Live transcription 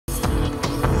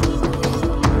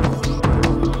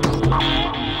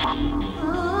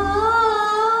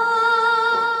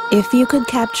If you could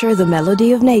capture the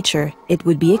melody of nature, it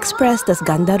would be expressed as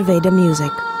Gandharva Veda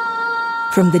music.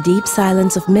 From the deep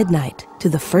silence of midnight, to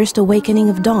the first awakening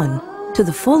of dawn, to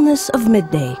the fullness of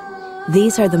midday,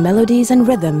 these are the melodies and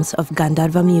rhythms of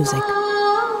Gandharva music.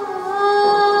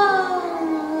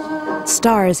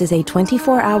 Stars is a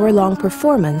 24-hour-long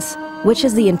performance, which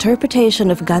is the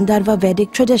interpretation of Gandharva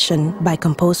Vedic tradition by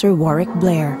composer Warwick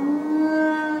Blair.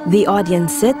 The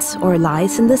audience sits or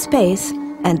lies in the space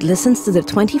and listens to the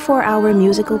 24-hour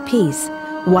musical piece,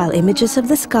 while images of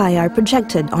the sky are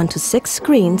projected onto 6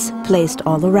 screens placed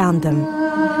all around them.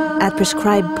 At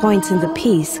prescribed points in the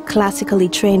piece, classically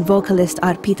trained vocalist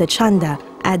Arpita Chanda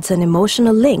adds an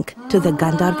emotional link to the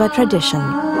Gandharva tradition.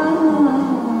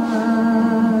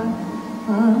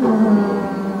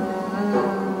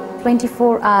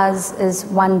 "24 hours is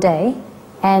one day,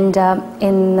 and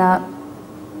in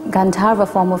Gandharva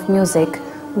form of music,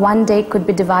 one day could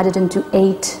be divided into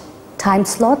 8 time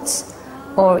slots,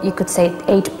 or you could say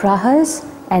 8 praharas,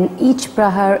 and each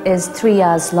prahar is 3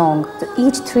 hours long. So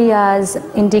each 3 hours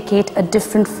indicate a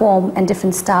different form and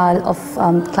different style of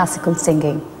classical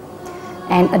singing,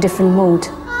 and a different mood.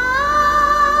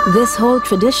 This whole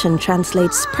tradition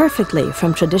translates perfectly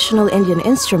from traditional Indian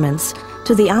instruments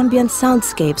to the ambient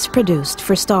soundscapes produced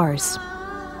for stars.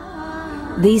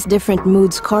 These different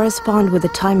moods correspond with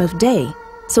the time of day,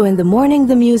 so in the morning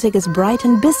the music is bright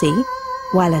and busy,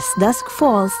 while as dusk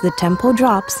falls the tempo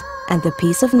drops and the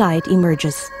peace of night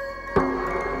emerges.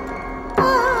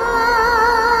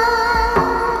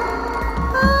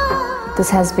 This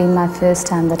has been my first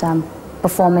time that I'm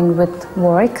performing with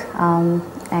Warwick,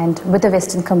 and with a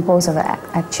Western composer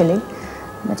actually,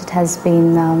 but it has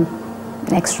been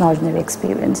an extraordinary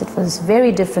experience. It was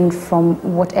very different from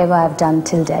whatever I've done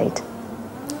till date.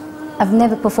 I've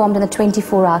never performed in a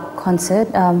 24-hour concert.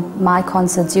 My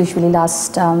concerts usually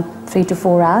last 3 to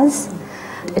 4 hours.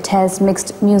 It has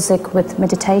mixed music with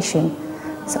meditation,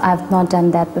 so I've not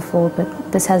done that before, but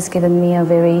this has given me a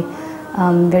very,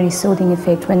 very soothing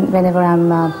effect. Whenever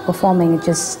I'm performing, it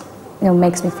just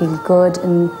makes me feel good,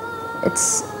 and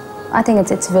I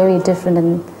think it's very different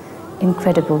and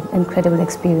incredible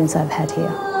experience I've had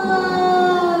here.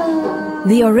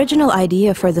 The original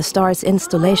idea for the Stars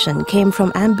installation came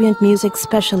from ambient music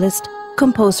specialist,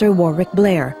 composer Warwick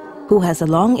Blair, who has a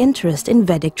long interest in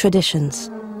Vedic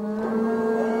traditions.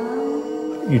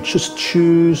 You just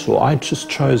choose, or I just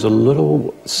chose a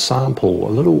little sample,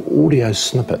 a little audio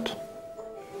snippet,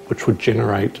 which would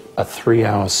generate a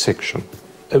 3-hour section.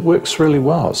 It works really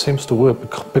well. It seems to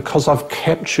work because I've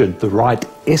captured the right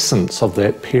essence of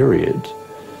that period.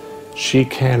 She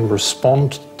can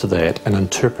respond to that and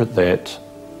interpret that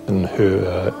in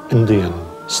her Indian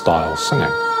style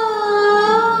singing.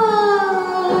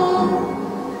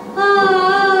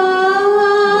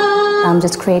 I'm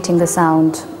just creating the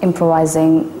sound,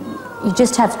 improvising. You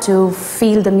just have to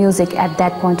feel the music at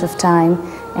that point of time,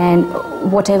 and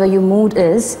whatever your mood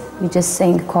is, you just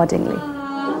sing accordingly.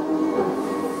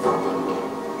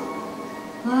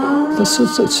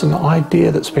 It's an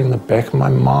idea that's been in the back of my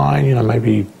mind,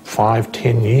 maybe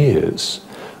 5-10 years.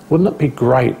 Wouldn't it be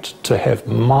great to have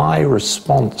my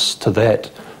response to that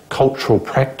cultural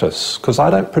practice? Because I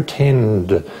don't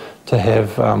pretend to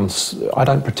have, I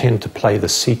don't pretend to play the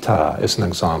sitar as an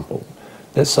example.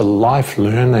 That's a life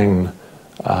learning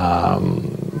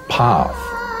path.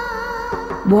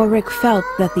 Warwick felt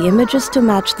that the images to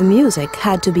match the music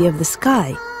had to be of the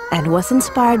sky, and was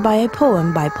inspired by a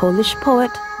poem by Polish poet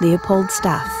Leopold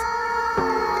Staff.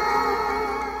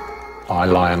 I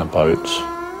lie in a boat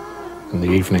in the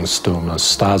evening stillness,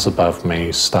 stars above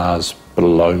me, stars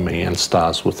below me, and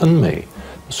stars within me.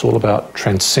 It's all about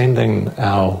transcending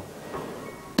our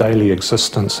daily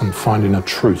existence and finding a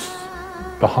truth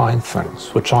behind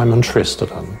things, which I'm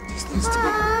interested in.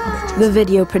 The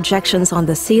video projections on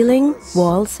the ceiling,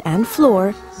 walls, and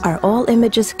floor are all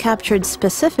images captured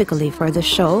specifically for the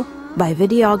show by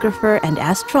videographer and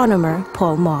astronomer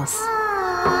Paul Moss.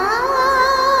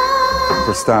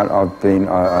 For a start,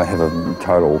 I have a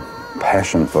total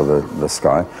passion for the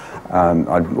sky.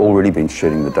 I'd already been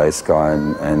shooting the day sky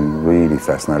and really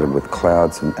fascinated with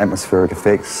clouds and atmospheric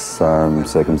effects,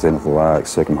 circumzenithal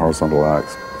arcs, circumhorizontal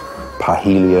arcs,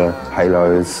 parhelia,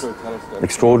 halos,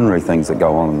 extraordinary things that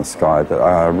go on in the sky that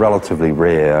are relatively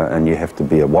rare, and you have to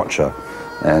be a watcher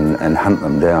and hunt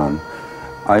them down.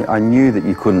 I knew that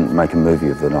you couldn't make a movie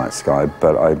of the night sky,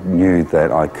 but I knew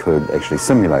that I could actually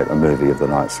simulate a movie of the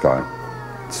night sky.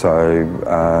 So,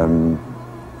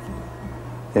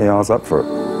 yeah, I was up for it.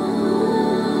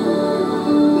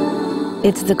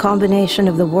 It's the combination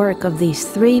of the work of these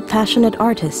 3 passionate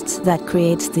artists that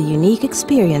creates the unique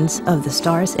experience of the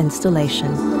Stars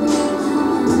installation.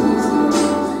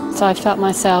 So I felt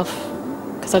myself,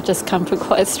 because I've just come from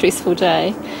quite a stressful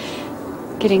day,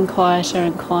 getting quieter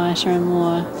and quieter and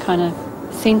more kind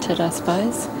of centred, I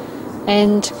suppose,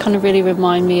 and kind of really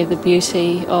remind me of the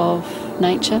beauty of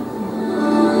nature.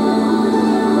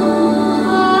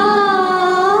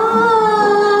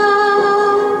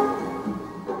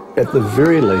 At the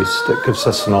very least, it gives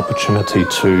us an opportunity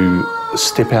to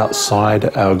step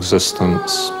outside our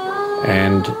existence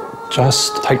and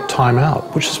just take time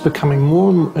out, which is becoming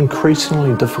more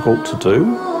increasingly difficult to do.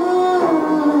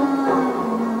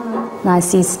 When I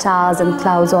see stars and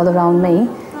clouds all around me,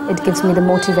 it gives me the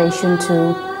motivation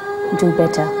to do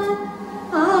better.